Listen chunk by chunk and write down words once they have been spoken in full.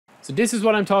So this is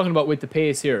what I'm talking about with the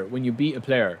pace here when you beat a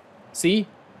player. See?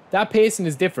 That pacing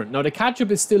is different. Now, the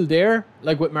catch-up is still there.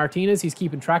 Like with Martinez, he's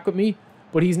keeping track with me.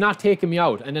 But he's not taking me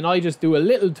out. And then I just do a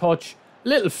little touch,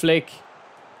 little flick,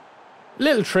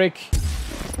 little trick.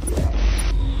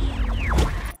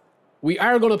 We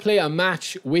are going to play a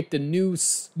match with the new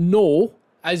snow.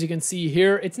 As you can see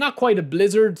here, it's not quite a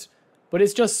blizzard, but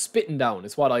it's just spitting down,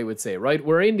 is what I would say, right?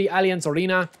 We're in the Allianz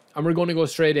Arena, and we're going to go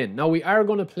straight in. Now, we are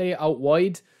going to play out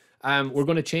wide. We're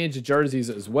going to change the jerseys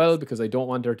as well, because I don't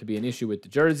want there to be an issue with the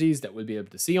jerseys, that we'll be able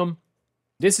to see them.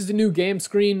 This is the new game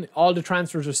screen. All the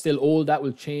transfers are still old. That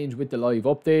will change with the live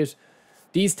update.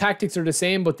 These tactics are the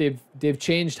same, but they've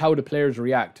changed how the players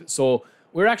react. So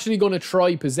we're actually going to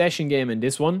try possession game in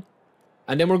this one.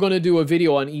 And then we're going to do a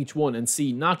video on each one and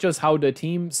see not just how the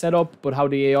team set up, but how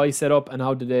the AI set up and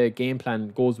how the game plan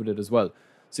goes with it as well.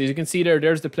 So as you can see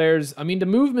there's the players. I mean, the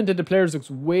movement of the players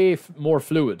looks way more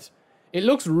fluid. It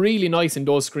looks really nice in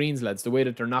those screens, lads, the way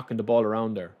that they're knocking the ball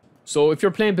around there. So if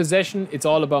you're playing possession, it's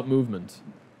all about movement.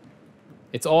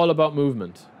 It's all about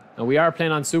movement. And we are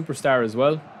playing on Superstar as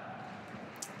well.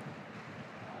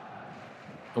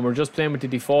 And we're just playing with the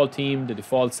default team, the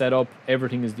default setup.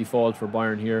 Everything is default for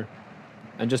Bayern here.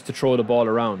 And just to throw the ball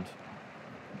around.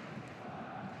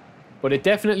 But it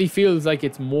definitely feels like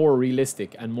it's more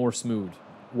realistic and more smooth,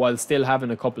 while still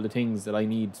having a couple of things that I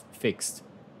need fixed.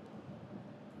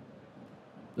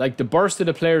 Like the burst of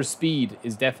the player's speed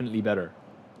is definitely better.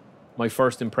 My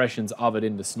first impressions of it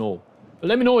in the snow. But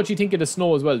let me know what you think of the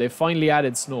snow as well. They've finally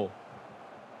added snow.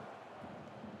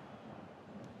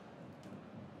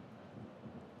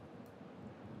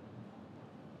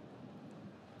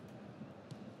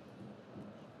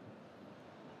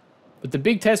 But the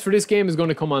big test for this game is going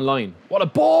to come online. What a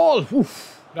ball!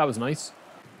 Oof, that was nice.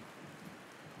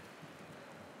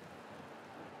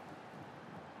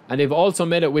 And they've also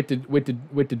made it with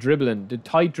the dribbling, the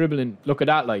tight dribbling. Look at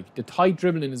that, like the tight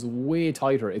dribbling is way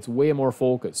tighter. It's way more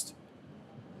focused.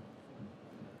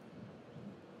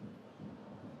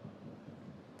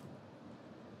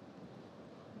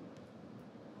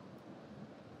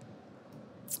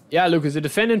 Yeah, Lucas, the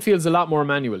defending feels a lot more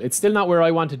manual. It's still not where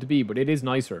I want it to be, but it is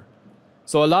nicer.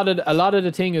 So a lot of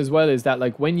the thing as well is that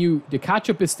like when the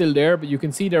catch-up is still there, but you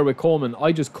can see there with Coleman,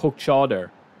 I just cooked Shaw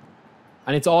there.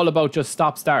 And it's all about just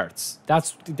stop-starts.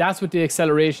 That's what the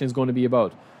acceleration is going to be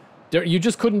about. You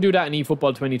just couldn't do that in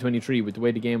eFootball 2023 with the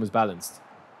way the game was balanced.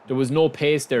 There was no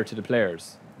pace there to the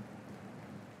players.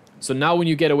 So now when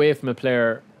you get away from a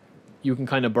player, you can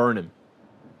kind of burn him.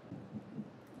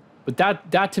 But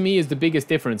that to me is the biggest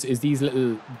difference, is these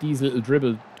little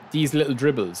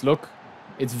dribbles. Look.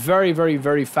 It's very, very,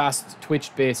 very fast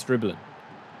twitch-based dribbling.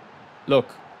 Look,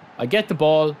 I get the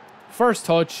ball, first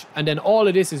touch, and then all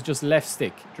of this is just left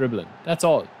stick dribbling. That's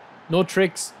all. No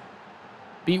tricks.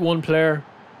 Beat one player.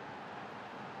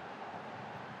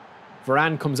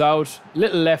 Varane comes out,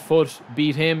 little left foot,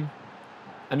 beat him,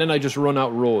 and then I just run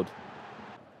out road.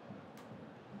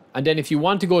 And then if you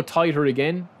want to go tighter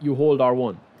again, you hold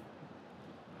R1.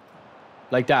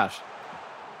 Like that.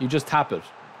 You just tap it.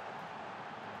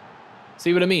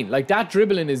 See what I mean? Like that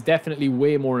dribbling is definitely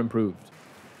way more improved.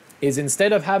 Is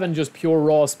instead of having just pure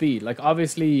raw speed, like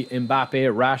obviously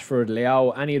Mbappe, Rashford,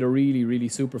 Leao, any of the really, really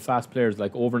super fast players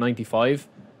like over 95,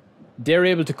 they're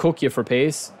able to cook you for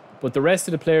pace. But the rest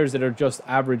of the players that are just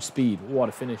average speed, what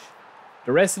a finish.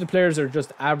 The rest of the players are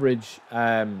just average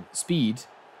speed.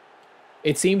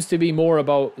 It seems to be more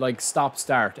about like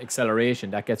stop-start acceleration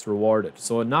that gets rewarded.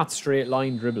 So not straight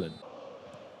line dribbling.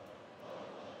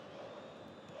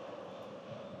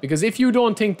 Because if you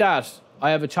don't think that, I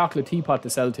have a chocolate teapot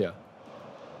to sell to you.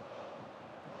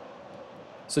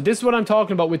 So this is what I'm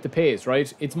talking about with the pace,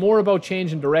 right? It's more about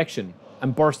changing direction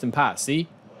and bursting past, see?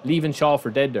 Leaving Shaw for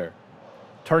dead there.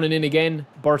 Turning in again,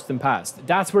 bursting past.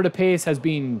 That's where the pace has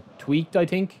been tweaked, I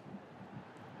think.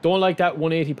 Don't like that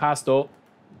 180 pass though.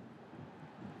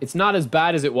 It's not as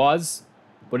bad as it was,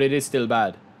 but it is still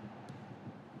bad.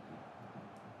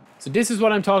 So this is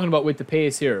what I'm talking about with the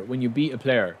pace here when you beat a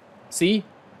player. See?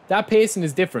 That pacing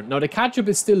is different. Now, the catch-up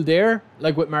is still there.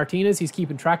 Like with Martinez, he's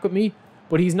keeping track with me.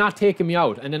 But he's not taking me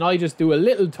out. And then I just do a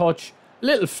little touch,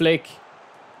 little flick,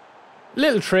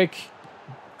 little trick.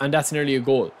 And that's nearly a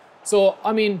goal. So,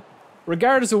 I mean,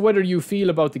 regardless of whether you feel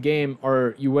about the game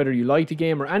or whether you like the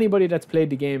game or anybody that's played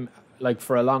the game like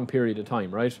for a long period of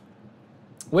time, right?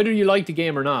 Whether you like the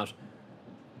game or not,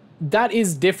 that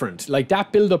is different. Like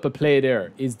that build-up of play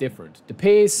there is different. The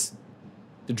pace,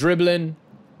 the dribbling,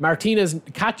 Martinez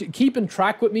keeping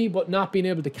track with me, but not being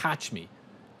able to catch me.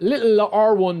 Little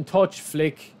R1 touch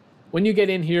flick. When you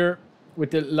get in here with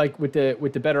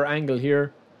the better angle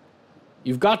here,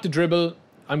 you've got the dribble.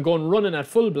 I'm going running at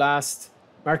full blast.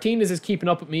 Martinez is keeping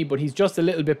up with me, but he's just a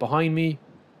little bit behind me.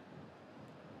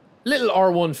 Little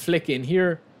R1 flick in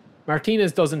here.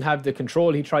 Martinez doesn't have the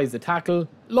control. He tries to tackle.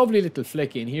 Lovely little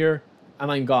flick in here.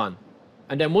 And I'm gone.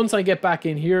 And then once I get back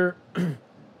in here,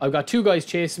 I've got 2 guys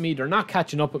chasing me. They're not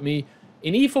catching up with me.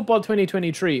 In eFootball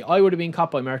 2023, I would have been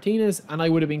caught by Martinez and I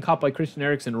would have been caught by Christian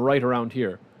Eriksen right around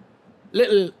here.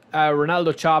 Little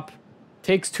Ronaldo chop.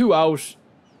 Takes 2 out.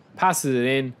 Passes it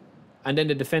in. And then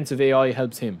the defensive AI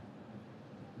helps him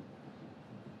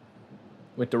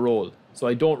with the roll. So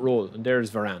I don't roll. And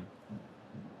there's Varane.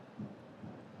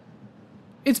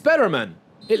 It's better, man.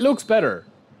 It looks better.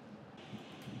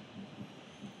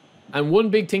 And one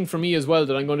big thing for me as well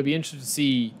that I'm going to be interested to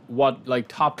see what like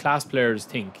top class players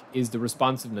think is the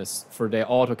responsiveness for the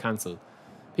auto cancel.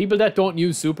 People that don't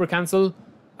use super cancel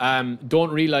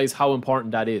don't realize how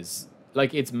important that is.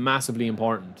 Like, it's massively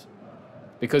important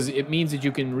because it means that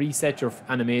you can reset your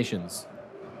animations.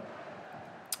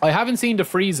 I haven't seen the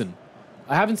freezing.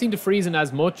 I haven't seen the freezing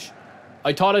as much.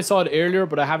 I thought I saw it earlier,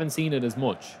 but I haven't seen it as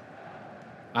much.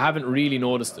 I haven't really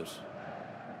noticed it.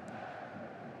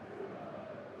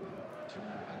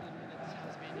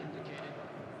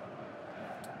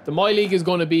 The My League is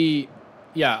going to be...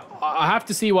 Yeah, I have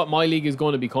to see what My League is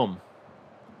going to become.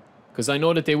 Because I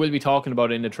know that they will be talking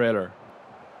about it in the trailer.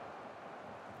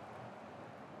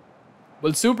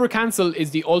 Well, Super Cancel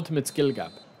is the ultimate skill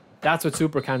gap. That's what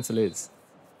Super Cancel is.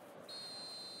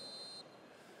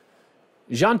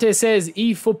 Jante says,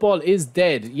 eFootball is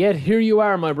dead. Yet here you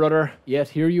are, my brother. Yet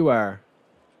here you are.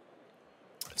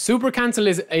 Super Cancel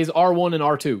is R1 and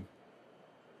R2.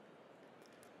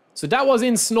 So that was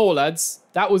in snow, lads.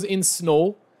 That was in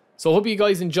snow. So I hope you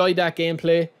guys enjoyed that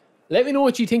gameplay. Let me know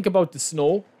what you think about the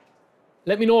snow.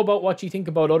 Let me know about what you think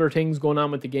about other things going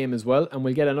on with the game as well. And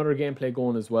we'll get another gameplay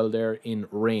going as well there in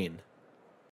rain.